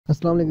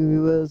अस्सलाम वालेकुम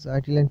viewers,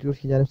 IT ट्यूटोस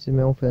की जानिब से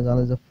मैं हूं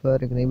फैज़ान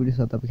ज़फ़र। एक नई वीडियो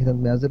साथ आपकी खिदमत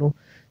में हाज़िर हूं।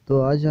 तो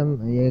आज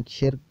हम ये एक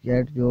शेयर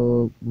चैट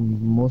जो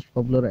most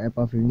popular app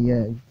of India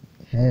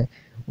है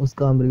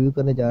उसका हम रिव्यू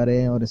करने जा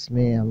रहे हैं और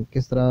इसमें हम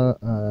किस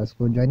तरह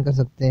इसको ज्वाइन कर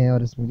सकते हैं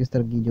और इसमें किस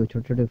तरह की जो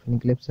छोटे छोटे फनी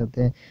क्लिप्स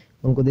होते हैं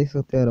उनको देख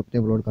सकते हैं और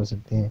अपने अपलोड कर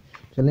सकते हैं।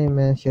 चलें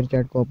मैं शेयर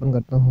चैट को ओपन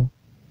करता हूँ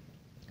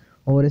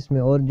और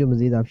इसमें और जो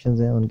मज़ीद ऑप्शंस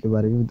हैं उनके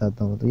बारे में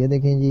बताता हूँ। तो ये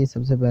देखें जी,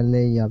 सबसे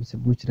पहले ये आपसे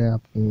पूछ रहा है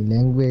अपनी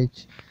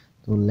लैंग्वेज।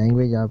 तो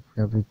लैंग्वेज आप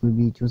यहाँ पे कोई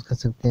भी चूज़ कर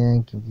सकते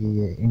हैं क्योंकि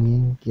ये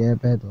इंडियन की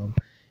ऐप है। तो हम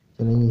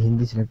चलें ये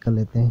हिंदी सेलेक्ट कर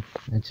लेते हैं।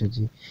 अच्छा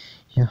जी,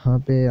 यहाँ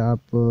पे आप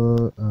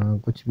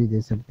कुछ भी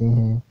दे सकते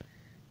हैं।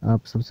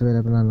 आप सबसे पहले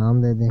अपना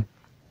नाम दे दें,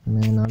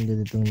 मैं नाम दे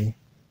देता हूँ ये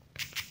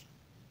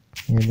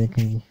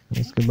देखें जी।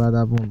 उसके बाद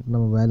आप अपना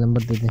मोबाइल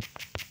नंबर दे दें।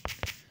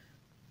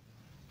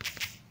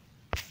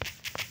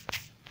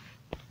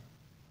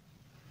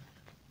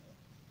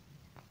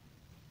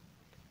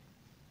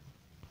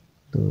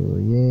 तो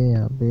ये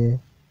यहाँ पे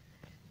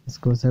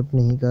इसको एक्सेप्ट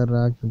नहीं कर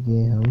रहा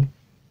क्योंकि हम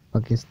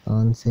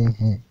पाकिस्तान से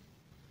हैं।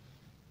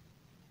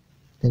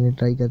 चलिए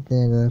ट्राई करते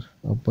हैं अगर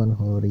ओपन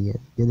हो रही है।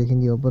 ये देखें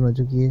जी, ओपन हो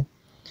चुकी है।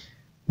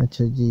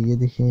 अच्छा जी, ये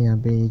देखें यहाँ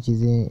पे ये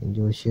चीज़ें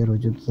जो शेयर हो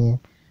चुकी हैं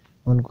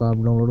उनको आप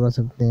डाउनलोड कर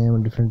सकते हैं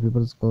और डिफरेंट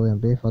पीपल्स को यहाँ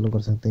पे फॉलो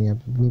कर सकते हैं। यहाँ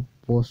पे अपनी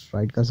पोस्ट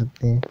राइट कर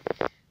सकते हैं,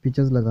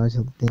 पिक्चर्स लगा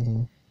सकते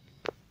हैं,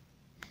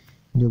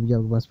 जो भी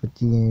आपके पास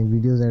बच्ची हैं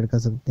वीडियोज़ ऐड कर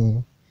सकते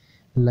हैं,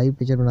 लाइव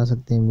पिक्चर बना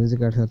सकते हैं,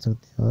 म्यूज़िक ऐड कर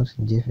सकते हैं और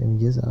जिफ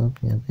इमेजेस आप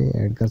यहाँ पे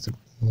ऐड कर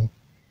सकते हैं।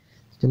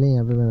 चलिए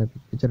यहाँ पे मैं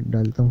पिक्चर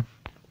डालता हूँ।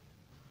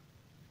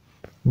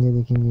 ये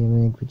देखेंगे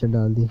मैं एक पिक्चर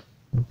डाल दी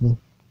अपनी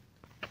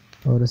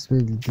और इस पर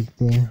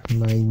लिखते हैं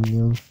माई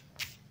न्यू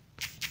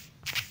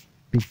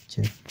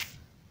पिक्चर।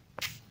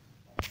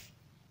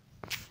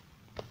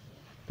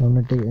 तो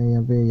हमने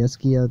यहाँ पे यस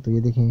किया। तो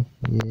ये देखें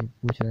ये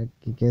पूछ रहा है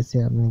कि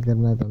कैसे आपने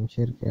करना है। तो हम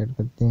शेयर के ऐड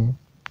करते हैं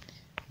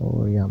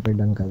और यहाँ पे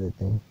डन कर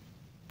देते हैं।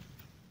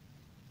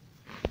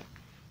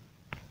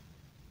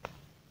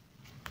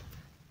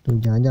 तो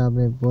जहाँ जहाँ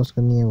आपने पोस्ट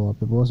करनी है वहाँ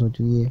पे पोस्ट हो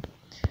चुकी है।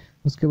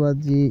 उसके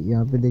बाद जी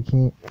यहाँ पे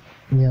देखें,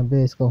 यहाँ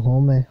पे इसका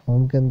होम है।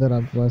 होम के अंदर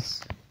आपके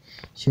पास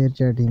शेयर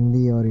चैट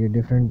हिंदी और ये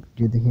डिफरेंट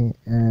जो देखें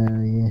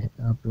ये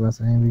आपके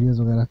पास हैं वीडियोस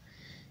वगैरह।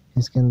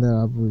 इसके अंदर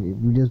आप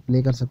वीडियोस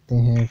प्ले कर सकते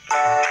हैं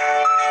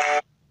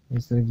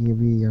इस तरह की।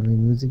 अभी यहाँ पे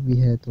म्यूज़िक भी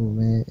है तो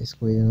मैं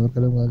इसको इग्नोर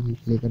करूँगा कि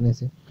प्ले करने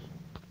से।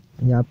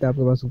 यहाँ पे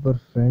आपके पास ऊपर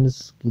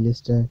फ्रेंड्स की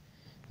लिस्ट है।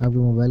 आपके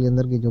मोबाइल के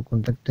अंदर के जो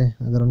कॉन्टैक्ट है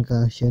अगर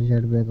उनका शेयर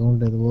चैट पे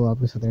अकाउंट है तो वो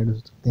आपके साथ ऐड हो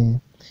सकते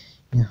हैं।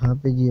 यहाँ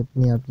पे जी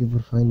अपनी आपकी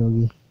प्रोफाइल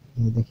होगी,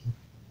 ये देखिए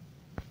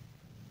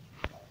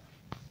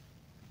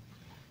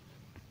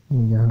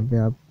यहाँ पे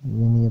आप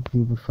यानी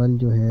अपनी प्रोफाइल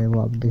जो है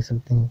वो आप देख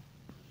सकते हैं।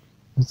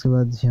 उसके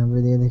बाद यहाँ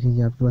पे ये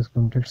देखिए आपके पास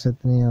कॉन्टैक्ट्स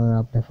इतने हैं और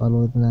आपने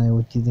फॉलो इतना है,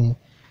 वो चीज़ें हैं।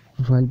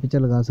 प्रोफाइल पिक्चर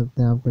लगा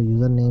सकते हैं, आपका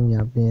यूज़र नेम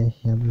यहाँ पे है।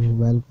 यहाँ पे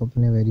मोबाइल को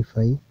अपने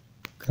वेरीफाई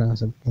करा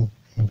सकते हैं।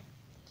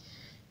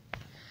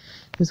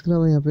 इसके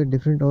अलावा यहाँ पे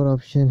डिफरेंट और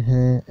ऑप्शन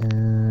है,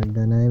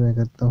 डनाई मैं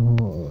करता हूँ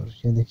और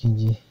ये देखिए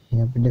जी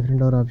यहाँ पे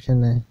डिफरेंट और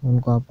ऑप्शन है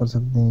उनको आप कर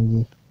सकते हैं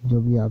जी।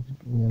 जो भी आप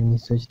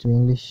स्विच टू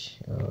इंग्लिश,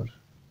 और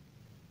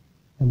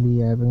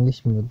अभी ऐप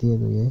इंग्लिश में होती है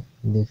तो ये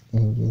देखते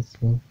हैं कि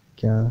इसमें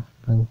क्या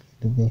रंग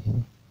देते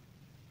हैं।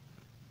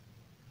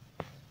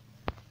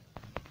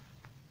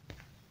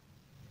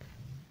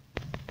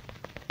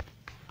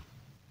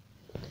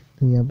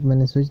 तो यहाँ पे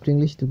मैंने स्विच टू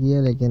इंग्लिश तो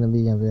किया लेकिन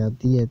अभी यहाँ पे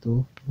आती है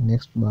तो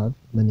नेक्स्ट बात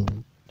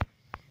बनेगी।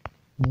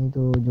 नहीं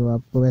तो जो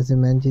आपको वैसे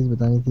मेन चीज़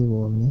बतानी थी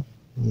वो हमने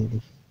ये देखी।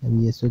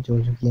 अभी ये स्विच हो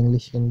चुकी है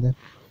इंग्लिश के अंदर।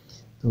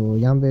 तो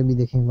यहाँ पे अभी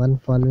देखें वन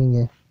फॉलोइंग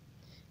है,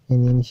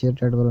 यानी शेयर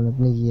चैट वालों ने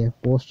अपने की है।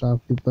 Post of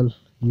people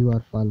you are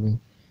following,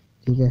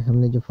 ठीक है,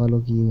 हमने जो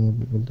फॉलो की हुई है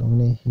पीपल तो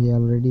हमने ये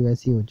ऑलरेडी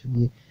वैसी हो चुकी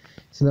है।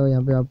 इसके अलावा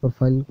यहाँ पे आप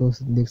प्रोफाइल को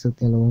देख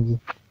सकते हैं लोगों की,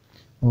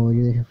 और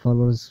ये देखें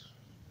फॉलोअर्स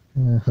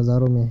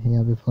हज़ारों में है।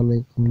 यहाँ पे फॉलो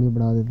एक कंपनी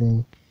बढ़ा देते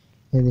हैं।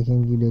 ये देखें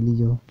इनकी डेली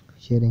जो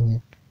शेयरिंग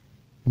है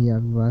ये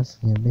आपके पास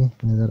यहाँ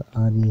पे नज़र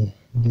आ रही है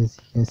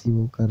जैसी कैसी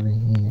वो कर रहे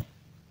हैं।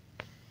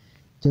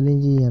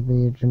 चलिए जी, यहाँ पे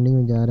ये ट्रेंडिंग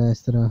में जा रहा है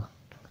इस तरह।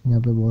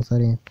 यहाँ पे बहुत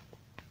सारे हैं,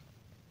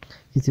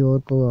 किसी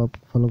और को आप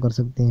फॉलो कर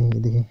सकते हैं।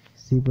 ये देखें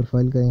सी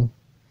प्रोफाइल करें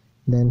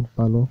देन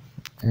फॉलो,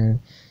 एंड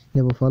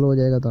जब वो फॉलो हो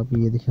जाएगा तो आप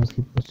ये देखें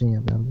उसकी पोस्टिंग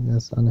यहाँ पे आपके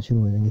पास आना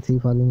शुरू हो जाएंगी। सी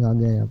फॉलोइंग आ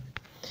गया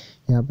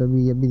यहाँ पे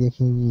अभी ये भी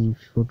देखें कि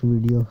फ़ोटो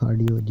वीडियो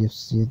ऑडियो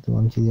जिप्स ये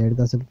तमाम चीज़ें ऐड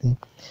कर सकते हैं।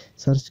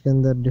 सर्च के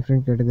अंदर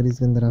डिफरेंट कैटेगरीज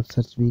के अंदर आप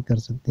सर्च भी कर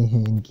सकते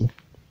हैं इनकी।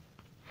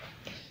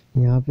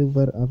 यहाँ पे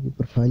ऊपर आपकी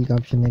प्रोफाइल का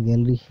ऑप्शन है,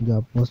 गैलरी जो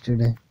आप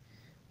पोस्टेड है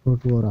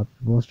फ़ोटो और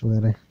आपकी पोस्ट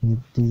वगैरह ये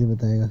चीज़ें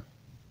बताएगा।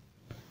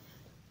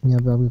 यहाँ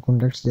पे आपके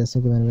कॉन्टैक्ट्स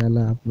जैसे कि मैंने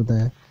पहले आपको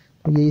बताया।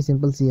 तो यही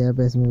सिंपल सी ऐप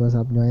है, इसमें बस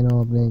आप ज्वाइन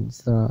हो अपने,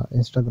 जिस तरह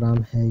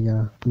इंस्टाग्राम है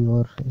या कोई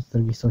और इस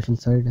तरह की सोशल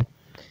साइट है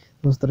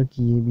तो उस तरह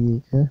की ये भी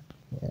एक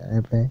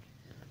ऐप है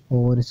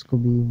और इसको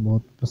भी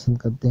बहुत पसंद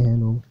करते हैं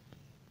लोग।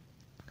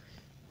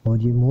 और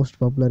ये most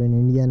popular in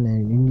Indian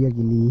and India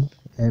के लिए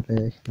ऐप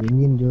है।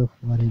 इंडियन जो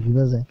हमारे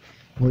व्यूअर्स हैं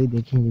वही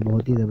देखेंगे,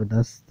 बहुत ही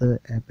ज़बरदस्त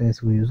ऐप है,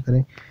 इसको यूज़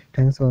करें।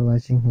 थैंक्स फॉर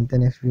वॉचिंग, मिलते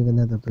हैं नेक्स्ट वीडियो के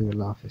अंदर, तब तक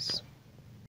अल्लाह हाफ़िज़।